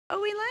Are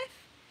we live?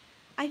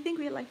 I think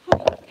we're live.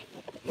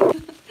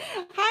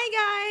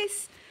 Hi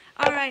guys.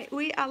 All right,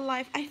 we are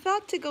live. I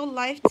thought to go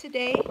live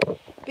today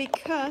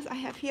because I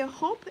have here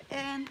Hope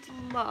and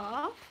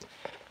Love,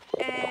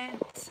 and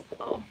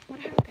oh, what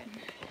happened?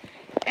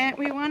 And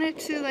we wanted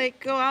to like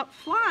go out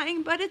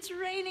flying, but it's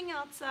raining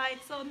outside,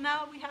 so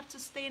now we have to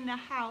stay in the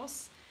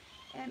house,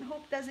 and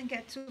Hope doesn't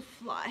get to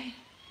fly.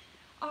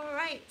 All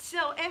right,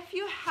 so if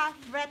you have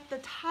read the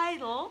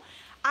title,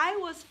 I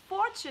was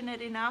fortunate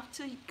enough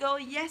to go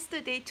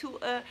yesterday to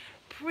a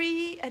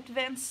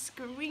pre-advanced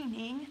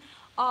screening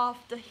of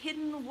The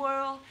Hidden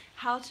World,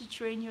 How to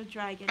Train Your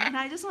Dragon. And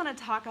I just want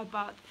to talk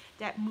about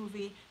that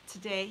movie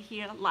today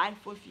here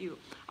live with you.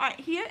 All right,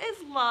 here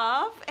is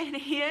Love and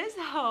here's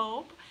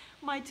Hope,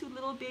 my two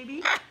little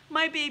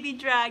my baby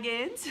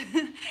dragons.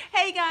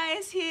 Hey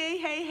guys,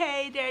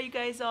 hey, there you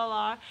guys all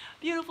are.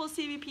 Beautiful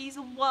CVPs,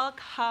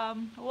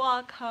 welcome,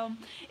 welcome.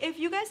 If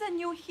you guys are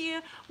new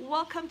here,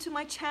 welcome to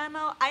my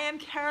channel. I am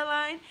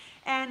Caroline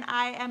and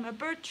I am a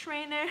bird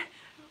trainer.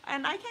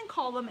 And I can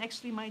call them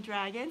actually my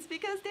dragons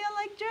because they are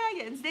like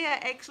dragons. They are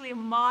actually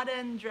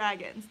modern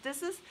dragons.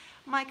 This is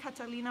my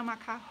Catalina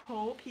macaw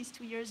Hope. He's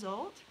 2 years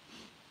old.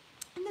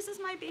 And this is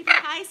my baby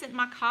Hyacinth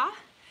macaw.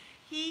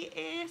 He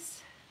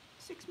is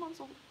 6 months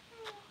old.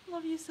 Oh,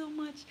 love you so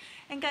much.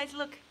 And guys,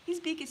 look, his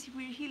beak is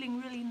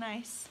healing really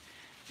nice.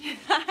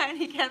 And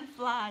he can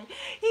fly.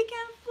 He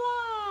can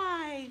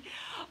fly.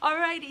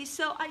 Alrighty,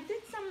 so I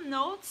did some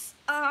notes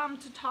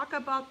to talk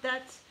about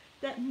that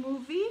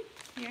movie.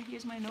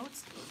 Here's my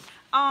notes.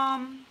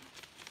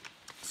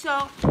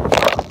 So,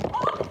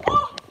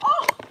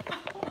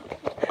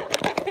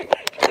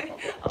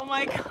 oh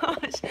my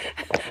gosh.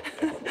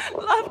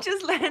 Love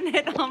just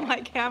landed on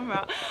my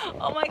camera.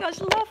 Oh my gosh,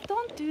 Love,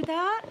 don't do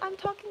that. I'm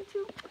talking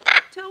to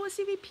our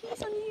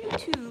CVPs on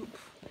YouTube.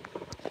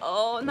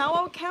 Oh, now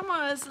our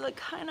camera is like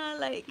kind of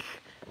like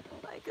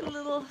a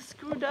little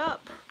screwed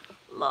up.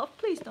 Love,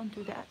 please don't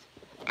do that.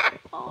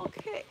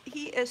 Okay,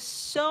 he is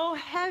so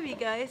heavy,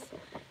 guys.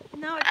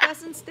 Now it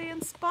doesn't stay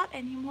in spot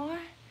anymore.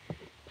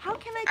 How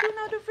can I do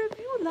now the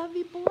review,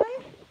 lovey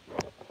boy?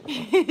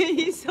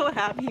 He's so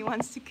happy, he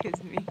wants to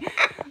kiss me.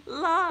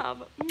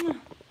 Love.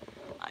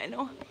 I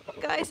know.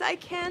 Guys, I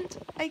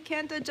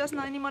can't adjust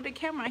now anymore the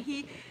camera.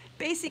 He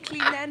basically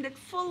landed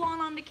full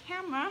on the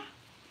camera.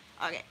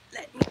 Okay,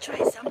 let me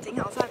try something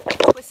else. I have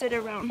to twist it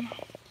around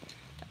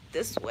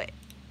this way.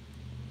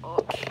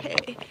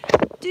 Okay.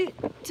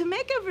 To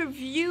make a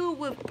review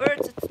with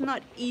birds, it's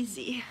not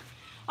easy.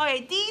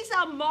 Okay, these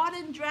are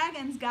modern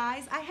dragons,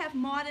 guys. I have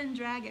modern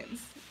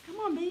dragons. Come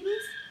on,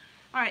 babies.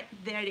 All right,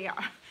 there they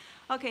are.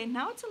 Okay,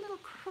 now it's a little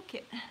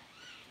crooked.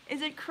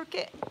 Is it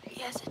crooked?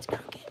 Yes, it's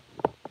crooked.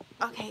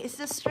 Okay, is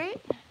this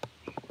straight?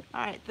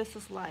 All right, this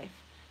is live.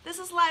 This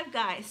is live,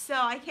 guys, so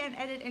I can't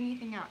edit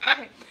anything out.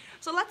 Okay,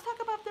 so let's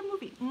talk about the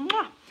movie.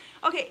 Mwah!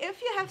 Okay,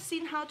 if you have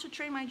seen How to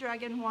Train My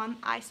Dragon 1,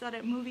 I saw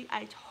that movie.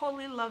 I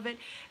totally love it.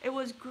 It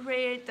was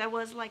great. There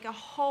was like a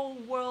whole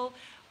world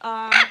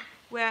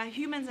where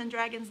humans and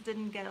dragons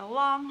didn't get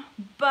along,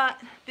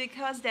 but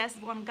because there's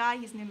one guy,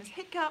 his name is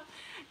Hiccup,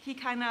 he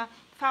kind of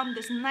found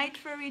this night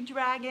fairy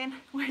dragon,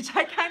 which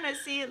I kind of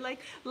see it like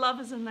Love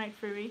is a night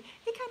fairy.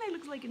 He kind of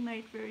looks like a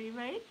night fairy,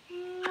 right?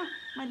 Mwah!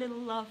 My little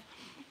Love.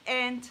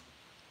 And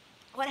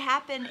what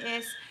happened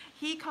is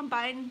he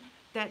combined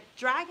that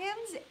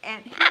dragons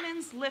and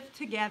humans live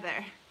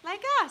together,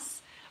 like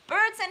us.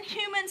 Birds and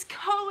humans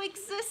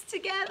coexist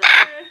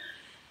together.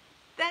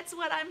 That's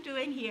what I'm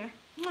doing here.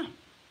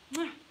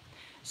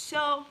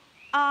 So,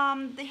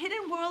 The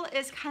Hidden World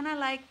is kind of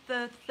like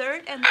the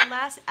third and the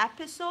last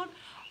episode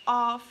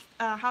of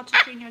How to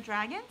Train Your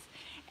Dragons.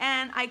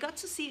 And I got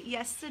to see it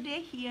yesterday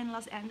here in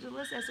Los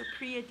Angeles as a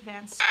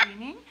pre-advanced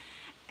screening.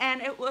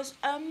 And it was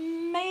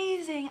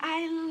amazing.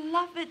 I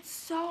love it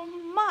so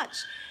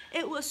much.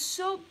 It was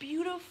so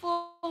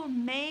beautiful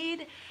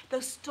made.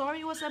 The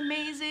story was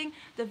amazing.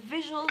 The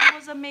visuals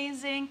was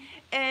amazing.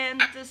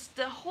 And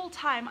the whole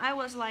time I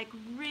was like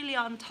really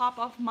on top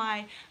of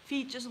my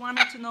feet, just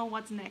wanted to know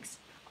what's next.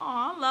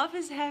 Aw, Love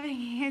is having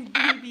his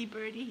baby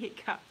birdie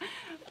Hiccup.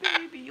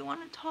 Baby, you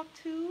want to talk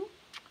too?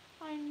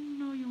 I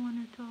know you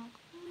want to talk.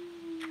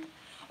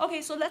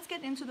 Okay, so let's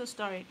get into the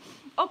story.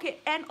 Okay,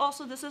 and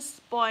also this is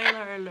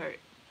spoiler alert.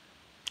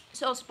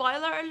 So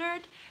spoiler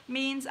alert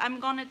means I'm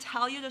gonna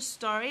tell you the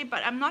story,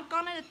 but I'm not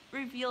gonna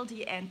reveal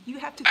the end. You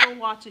have to go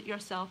watch it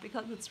yourself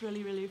because it's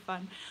really, really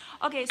fun.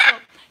 Okay, so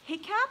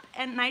Hiccup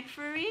and Night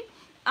Fury,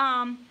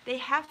 they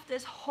have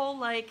this whole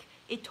like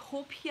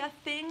utopia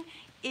thing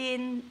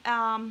in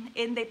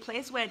the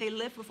place where they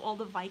live with all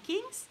the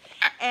Vikings,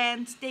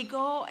 and they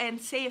go and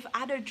save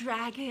other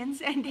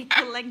dragons and they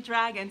collect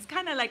dragons,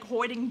 kind of like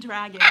hoarding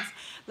dragons.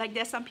 Like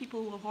there's some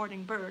people who are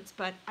hoarding birds,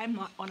 but I'm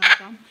not one of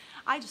them.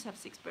 I just have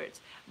 6 birds.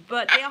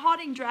 But they are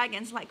hunting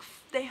dragons, like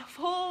the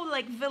whole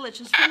like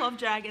village is full of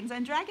dragons,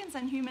 and dragons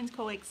and humans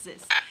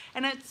coexist.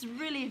 And it's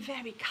really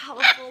very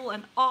colorful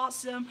and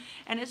awesome,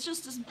 and it's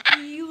just this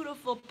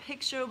beautiful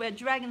picture where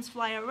dragons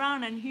fly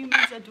around and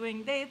humans are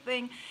doing their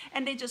thing,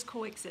 and they just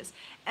coexist.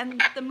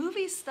 And the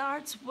movie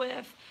starts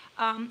with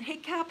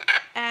Hiccup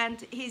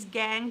and his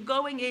gang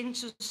going in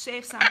to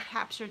save some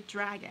captured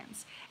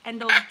dragons.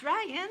 And those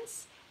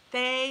dragons,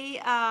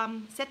 they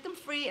set them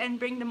free and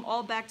bring them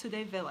all back to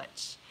their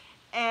village.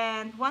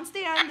 And once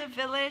they are in the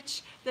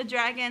village, the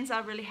dragons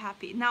are really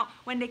happy. Now,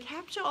 when they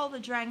capture all the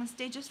dragons,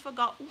 they just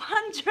forgot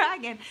one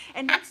dragon,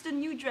 and that's the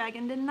new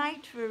dragon, the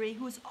Night Fury,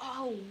 who's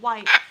all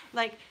white.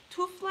 Like,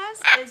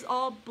 Toothless is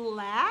all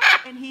black,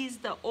 and he's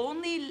the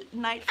only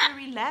Night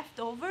Fury left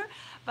over,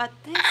 but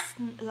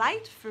this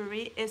Light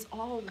Fury is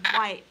all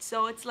white,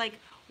 so it's like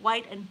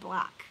white and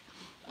black,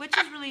 which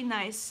is really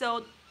nice.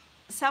 So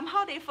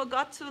somehow they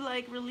forgot to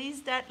like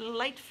release that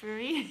Light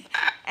Fury,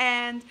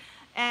 and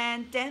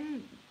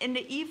then in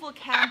the evil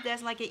camp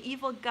there's like an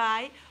evil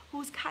guy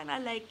who's kind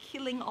of like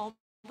killing all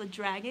the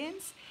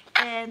dragons,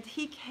 and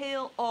he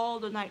killed all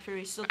the Night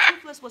Furies. So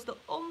Toothless was the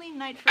only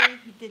Night Fury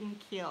he didn't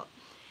kill,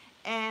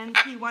 and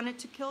he wanted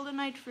to kill the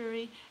Night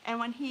Fury, and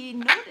when he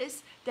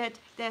noticed that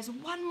there's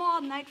one more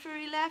Night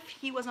Fury left,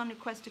 he was on a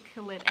quest to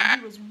kill it.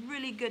 And he was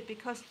really good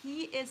because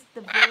he is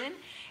the villain,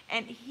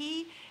 and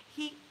he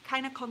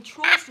kind of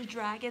controls the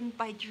dragon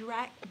by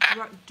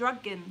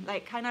drugging,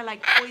 like kind of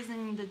like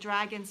poisoning the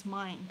dragon's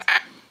mind.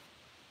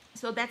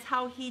 So that's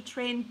how he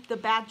trained the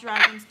bad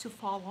dragons to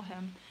follow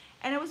him.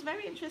 And it was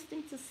very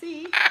interesting to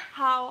see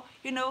how,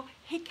 you know,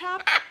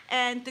 Hiccup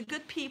and the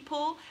good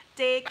people,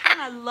 they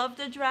kind of love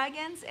the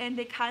dragons, and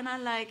they kind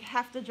of like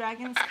have the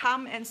dragons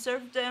come and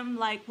serve them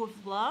like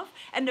with love.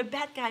 And the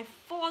bad guy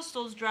forced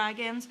those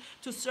dragons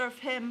to serve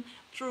him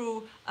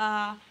through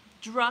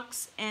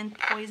drugs and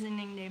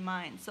poisoning their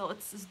mind. So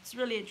it's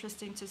really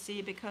interesting to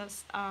see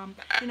because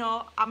you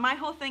know, my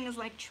whole thing is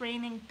like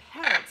training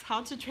parrots,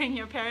 how to train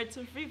your parrot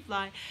to free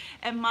fly.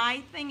 And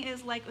my thing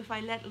is like, if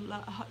I let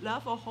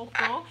love or hope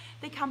go,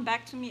 they come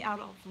back to me out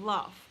of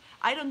love.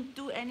 I don't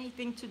do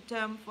anything to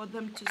them for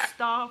them to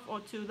starve or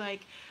to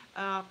like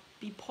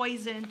be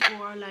poisoned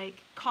or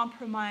like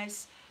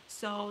compromised.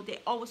 So they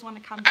always want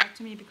to come back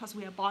to me because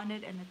we are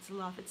bonded, and it's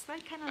love. It's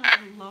like kind of like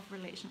a love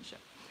relationship.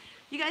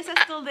 You guys are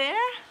still there?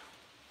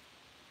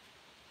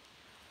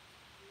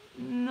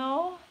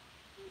 No?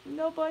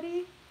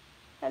 Nobody?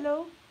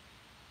 Hello?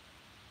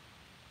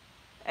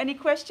 Any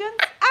questions?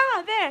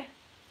 Ah, there.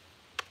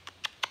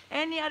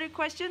 Any other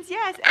questions?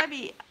 Yes,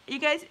 Abby. You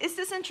guys, is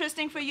this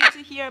interesting for you to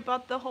hear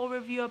about the whole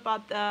review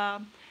about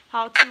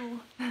how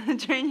to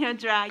train your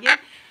dragon?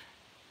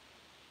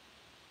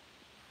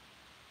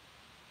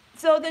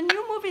 So the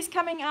new movie is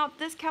coming out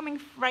this coming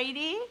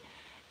Friday.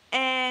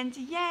 And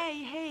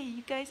yay, hey,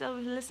 you guys are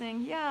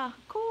listening. Yeah,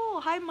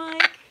 cool. Hi,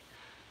 Mike.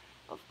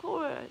 Of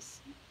course.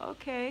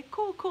 Okay,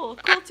 cool, cool.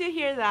 Cool to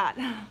hear that.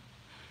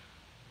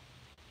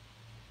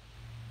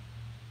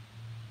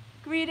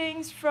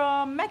 Greetings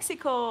from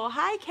Mexico.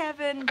 Hi,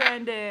 Kevin,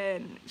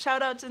 Brandon.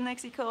 Shout out to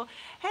Mexico.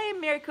 Hey,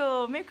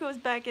 Mirko. Mirko is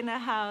back in the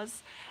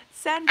house.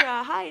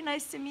 Sandra, hi,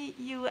 nice to meet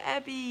you.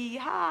 Abby,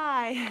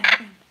 hi.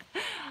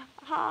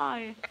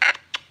 Hi.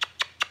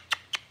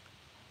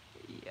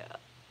 Yeah.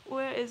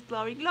 Where is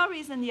Glory? Glory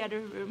is in the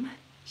other room.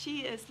 She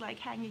is like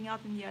hanging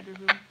out in the other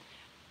room.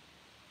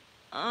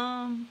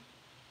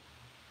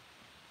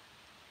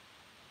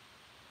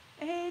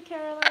 Hey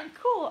Caroline,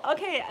 cool.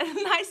 Okay,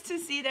 nice to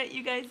see that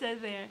you guys are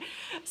there.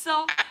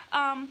 So,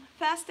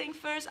 first thing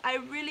first, I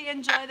really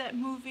enjoy that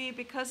movie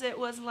because it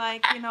was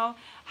like, you know,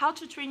 how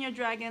to train your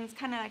dragons,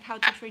 kind of like how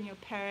to train your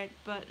parrot,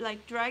 but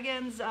like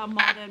dragons are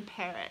modern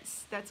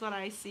parrots. That's what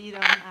I see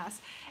them as.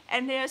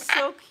 And they're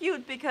so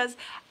cute because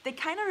they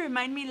kind of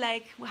remind me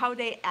like how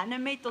they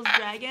animate those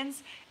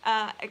dragons,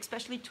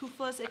 especially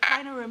Toothless. It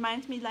kind of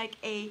reminds me like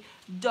a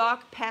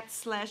dog pet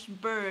slash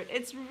bird.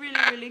 It's really,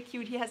 really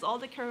cute. He has all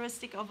the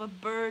characteristic of a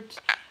bird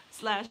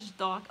slash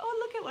dog. Oh,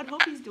 look at what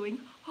Hopi's doing.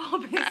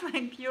 Hope is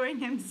like curing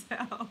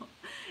himself.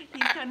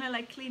 He's kind of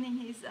like cleaning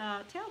his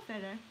tail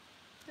feather.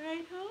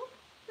 Right, Hope?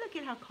 Look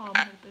at how calm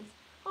Hope is.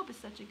 Hope is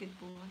such a good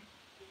boy.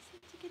 He's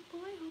such a good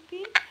boy,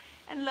 Hopi.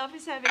 And Love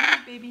is having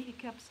his baby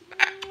hiccups.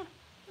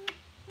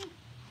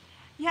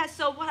 Yeah,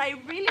 so what I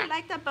really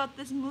liked about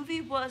this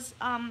movie was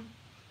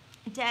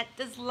that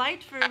this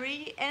Light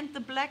Fury and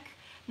the Black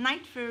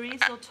Night Fury,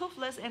 so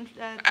Toothless and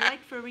the Light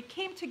Fury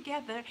came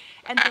together,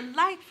 and the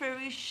Light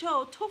Fury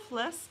showed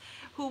Toothless,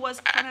 who was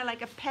kind of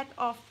like a pet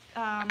of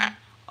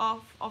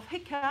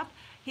Hiccup,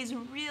 his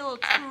real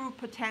true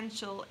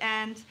potential.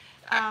 And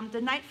the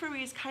Night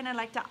Fury is kind of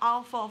like the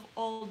alpha of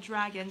all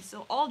dragons,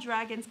 so all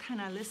dragons kind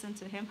of listen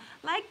to him,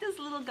 like this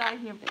little guy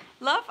here.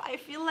 Love, I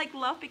feel like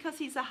Love, because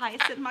he's a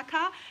hyacinth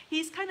macaw,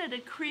 he's kind of the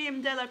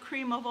creme de la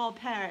creme of all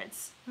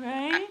parrots,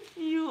 right?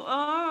 You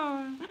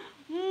are.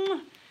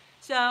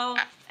 So,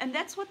 and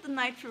that's what the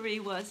Night Fury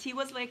was. He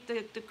was like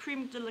the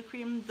creme de la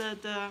creme,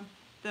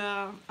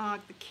 the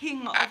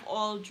king of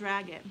all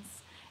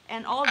dragons.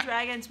 and all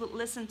dragons would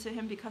listen to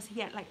him because he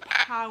had like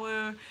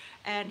power,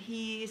 and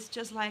he's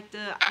just like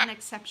the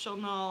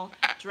unexceptional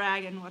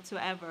dragon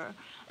whatsoever.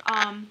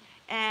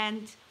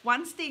 And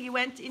once they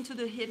went into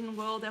the hidden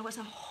world, there was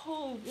a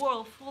whole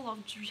world full of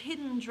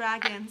hidden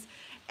dragons,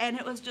 and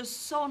it was just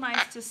so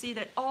nice to see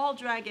that all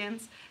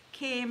dragons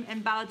came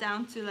and bowed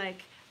down to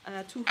like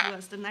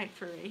Toothless, the night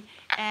fairy,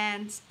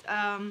 and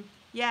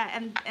yeah,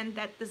 and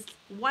that this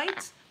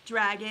white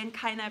dragon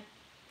kind of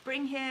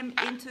bring him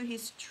into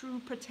his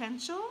true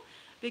potential,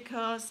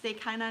 because they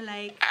kind of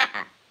like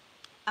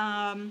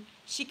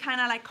she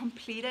kind of like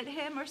completed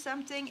him or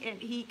something,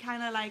 and he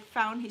kind of like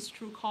found his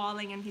true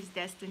calling and his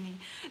destiny.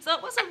 So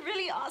it was a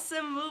really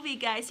awesome movie,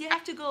 guys. You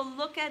have to go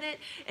look at it.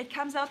 It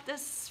comes out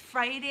this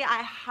Friday.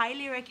 I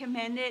highly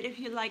recommend it if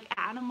you like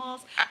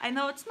animals. I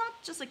know it's not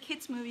just a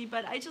kids movie,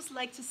 but I just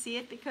like to see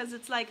it because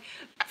it's like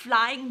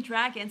flying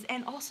dragons.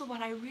 And also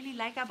what I really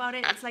like about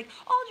it, it's like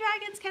all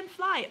dragons can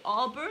fly,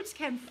 all birds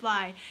can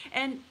fly.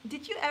 And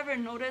did you ever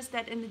notice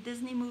that in the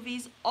Disney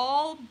movies,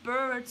 all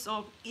birds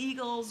or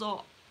eagles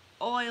or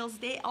oils,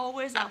 they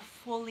always are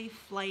fully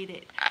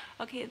flighted?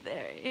 Okay,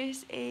 there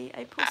is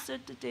I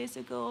posted 2 days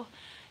ago,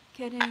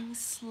 getting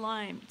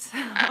slimed.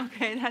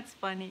 Okay, that's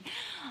funny.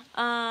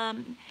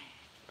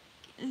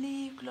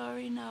 Leave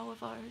Glory now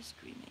without her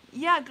screaming.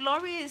 Yeah,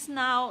 Glory is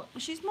now,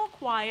 she's more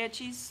quiet.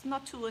 She's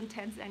not too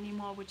intense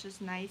anymore, which is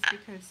nice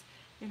because,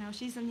 you know,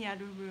 she's in the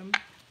other room.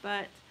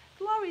 But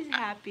Glory's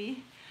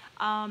happy.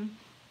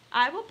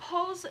 I will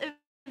post a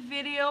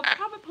video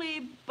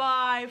probably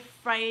by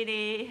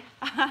Friday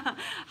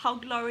how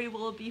Glory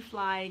will be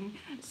flying.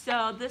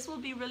 So this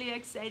will be really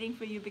exciting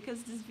for you,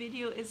 because this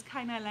video is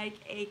kind of like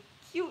a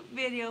cute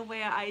video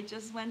where I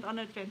just went on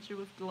an adventure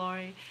with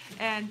Glory,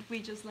 and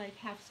we just like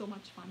have so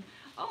much fun.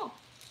 Oh,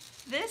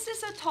 this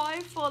is a toy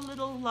for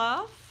little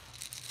Love.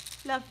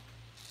 Love,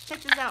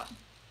 check this out.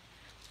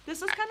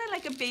 This is kind of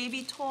like a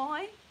baby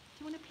toy. Do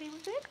you want to play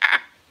with it?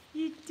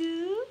 You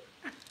do?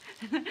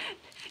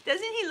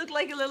 Doesn't he look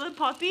like a little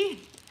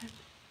puppy?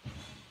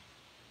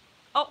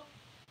 Oh.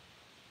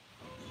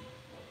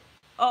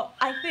 Oh,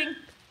 I think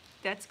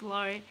that's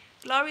Glory.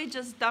 Glory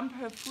just dumped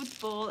her food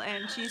bowl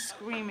and she's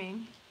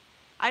screaming.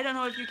 I don't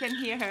know if you can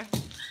hear her.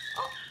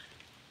 Oh,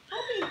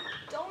 Opie,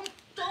 don't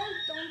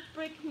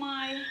break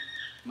my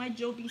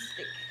Joby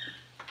stick.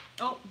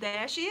 Oh,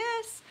 there she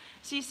is.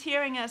 She's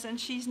hearing us and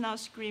she's now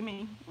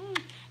screaming.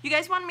 You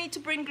guys want me to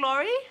bring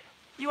Glory?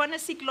 You want to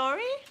see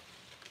Glory?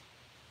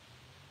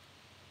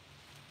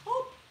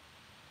 Hope.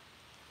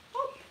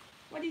 Hope.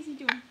 What is he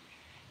doing?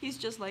 He's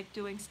just like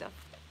doing stuff.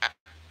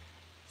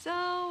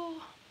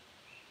 So,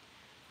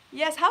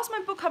 yes, how's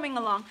my book coming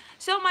along?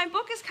 So my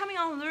book is coming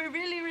on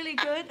really, really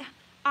good.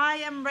 I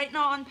am right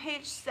now on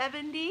page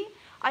 70.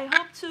 I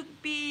hope to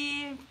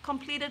be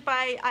completed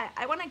by,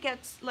 I want to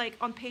get like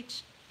on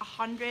page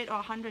 100 or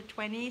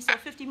 120, so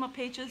 50 more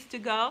pages to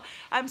go.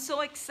 I'm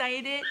so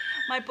excited.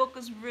 My book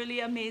is really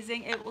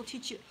amazing. It will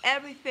teach you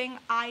everything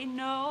I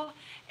know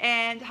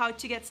and how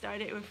to get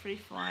started with free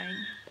flying.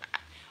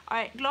 All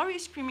right, Glory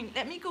is screaming.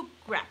 Let me go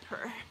grab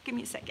her. Give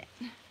me a second.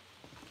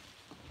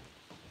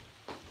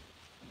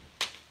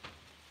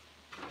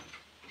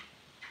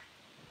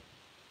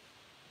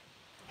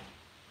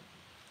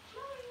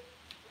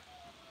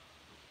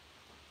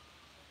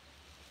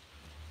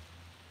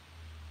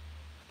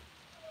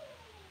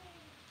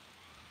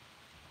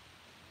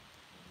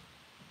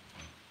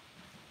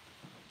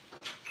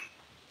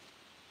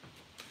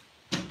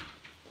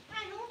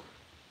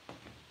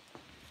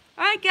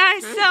 Alright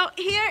guys, so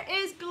here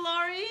is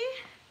Glory.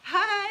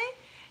 Hi.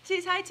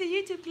 Say hi to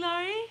YouTube,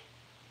 Glory.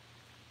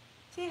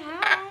 Say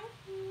hi.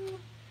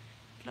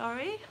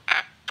 Glory.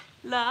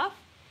 Love.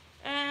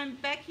 And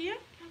back here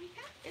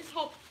is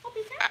Hope. Hope,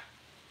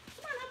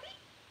 come on, Hoppy.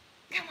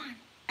 Come on.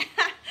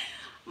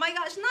 My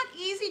gosh, not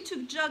easy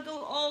to juggle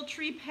all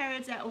 3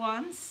 parrots at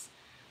once.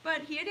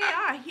 But here they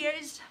are.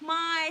 Here's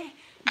my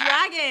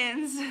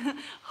dragons.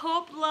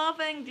 Hope,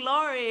 Love, and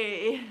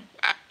Glory.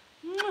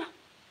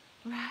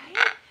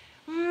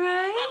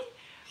 Right?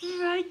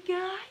 Right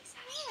guys.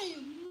 Hi.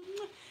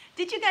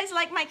 Did you guys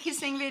like my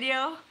kissing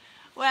video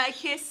where I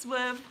kiss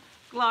with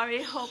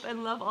Glory, Hope,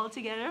 and Love all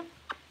together?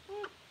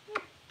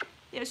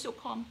 They're so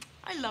calm.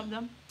 I love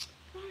them.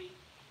 Glory,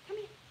 come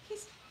here,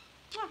 kiss.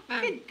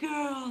 Good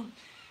girl.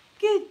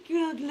 Good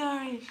girl,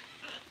 Glory.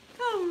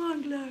 Come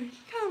on, Glory.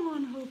 Come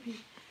on, Hope.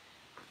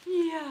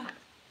 Yeah.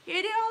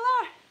 Here they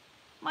all are.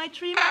 My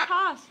 3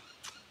 macaws.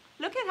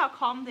 Look at how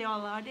calm they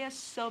all are. They're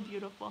so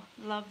beautiful.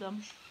 Love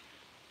them.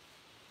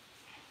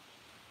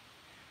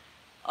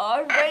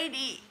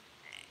 Alrighty.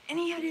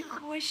 Any other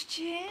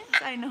questions?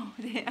 I know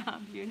they are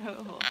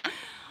beautiful.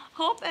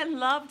 Hope and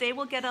Love, they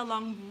will get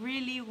along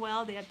really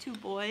well. They are 2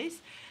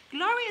 boys.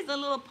 Glory is a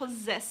little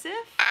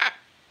possessive.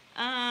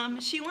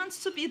 She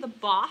wants to be the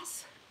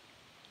boss.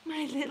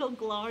 My little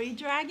Glory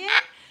dragon.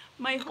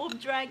 My Hope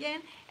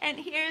dragon. And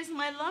here's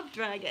my Love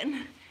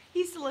dragon.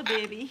 He's still a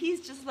baby. He's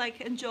just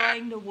like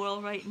enjoying the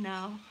world right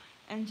now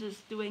and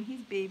just doing his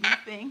baby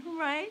thing,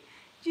 right?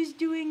 Just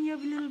doing your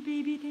little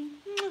baby thing.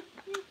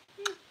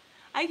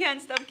 I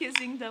can't stop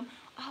kissing them.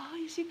 Oh,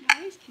 you see,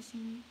 Glory's kissing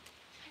me.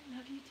 I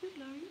love you too,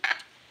 Glory.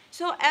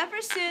 So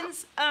ever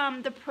since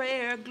the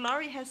prayer,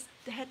 Glory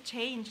had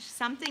changed.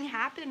 Something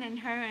happened in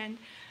her, and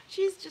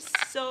she's just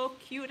so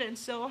cute and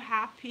so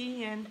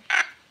happy, and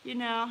you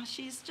know,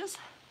 she's just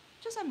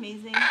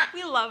amazing.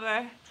 We love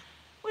her.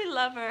 We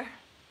love her.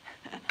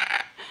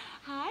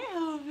 Hi,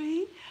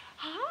 Hobie.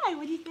 Hi,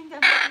 what do you think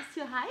about these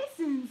two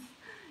hyacinths?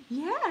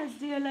 Yes,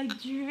 they're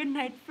like deer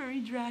night furry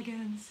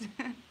dragons.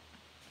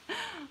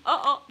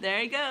 Oh, there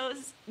he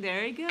goes.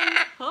 There he goes.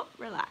 Oh,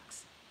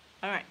 relax.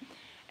 All right.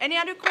 Any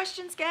other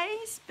questions,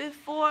 guys,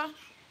 before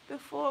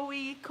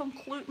we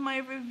conclude my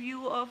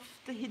review of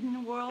the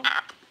Hidden World?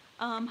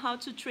 How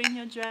to train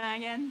your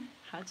dragon.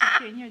 How to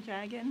train your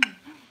dragon.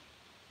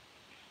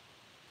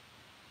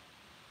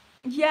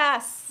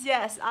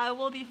 Yes, I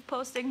will be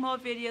posting more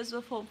videos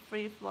of Hope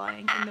free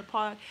flying in the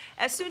park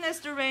as soon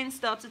as the rain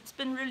stops. It's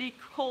been really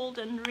cold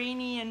and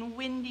rainy and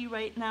windy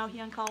right now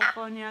here in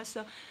California,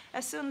 so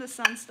as soon as the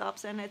sun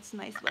stops and it's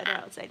nice weather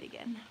outside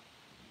again.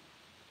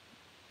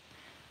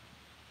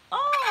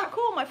 Oh,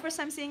 cool, my first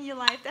time seeing you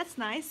live. That's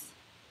nice.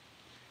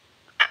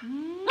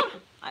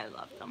 I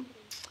love them.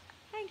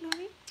 Hi,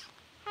 Glory.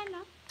 Hi,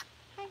 love.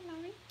 Hi,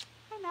 Glory.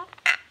 Hi, love.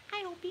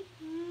 Hi, Opie.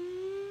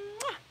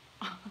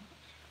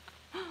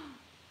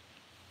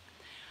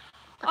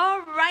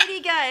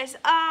 Alrighty, guys.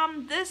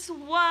 This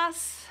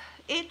was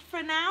it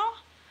for now.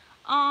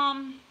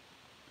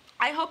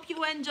 I hope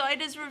you enjoyed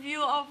this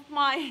review of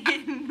my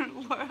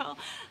Hidden World.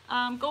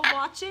 Go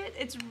watch it.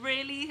 It's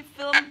really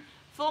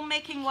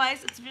filmmaking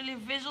wise, it's really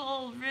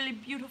visual, really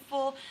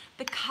beautiful.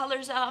 The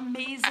colors are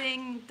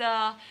amazing.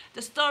 The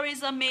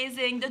story's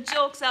amazing. The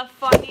jokes are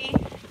funny.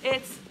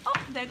 Oh,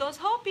 there goes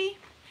Hopi.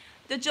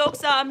 The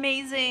jokes are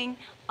amazing.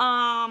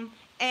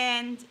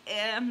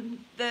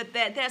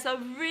 There's a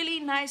really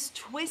nice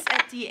twist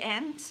at the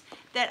end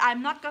that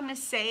I'm not gonna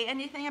say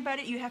anything about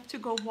it. You have to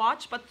go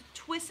watch, but the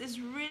twist is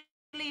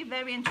really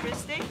very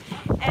interesting,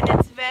 and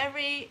it's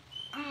very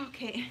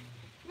okay.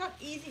 Not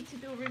easy to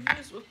do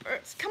reviews with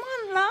birds. Come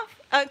on, love.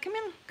 Come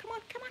on,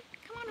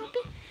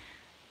 Opie.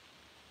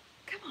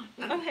 Come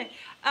on. Okay.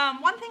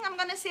 One thing I'm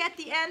gonna say at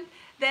the end,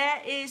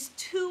 there is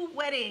 2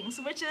 weddings,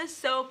 which is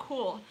so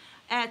cool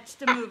at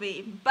the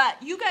movie.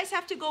 But you guys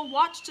have to go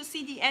watch to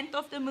see the end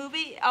of the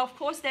movie. Of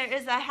course, there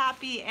is a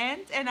happy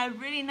end and a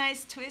really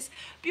nice twist.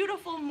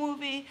 Beautiful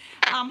movie.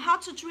 How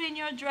to Train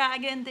Your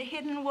Dragon, The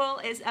Hidden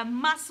World is a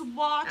must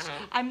watch.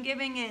 I'm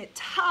giving it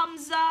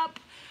thumbs up.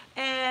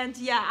 And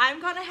yeah,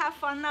 I'm gonna have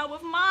fun now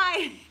with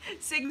my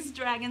 6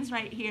 dragons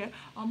right here,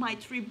 or my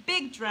 3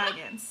 big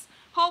dragons.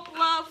 Hope,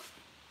 love,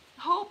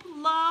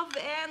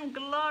 and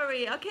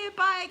glory. Okay,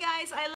 bye guys. I love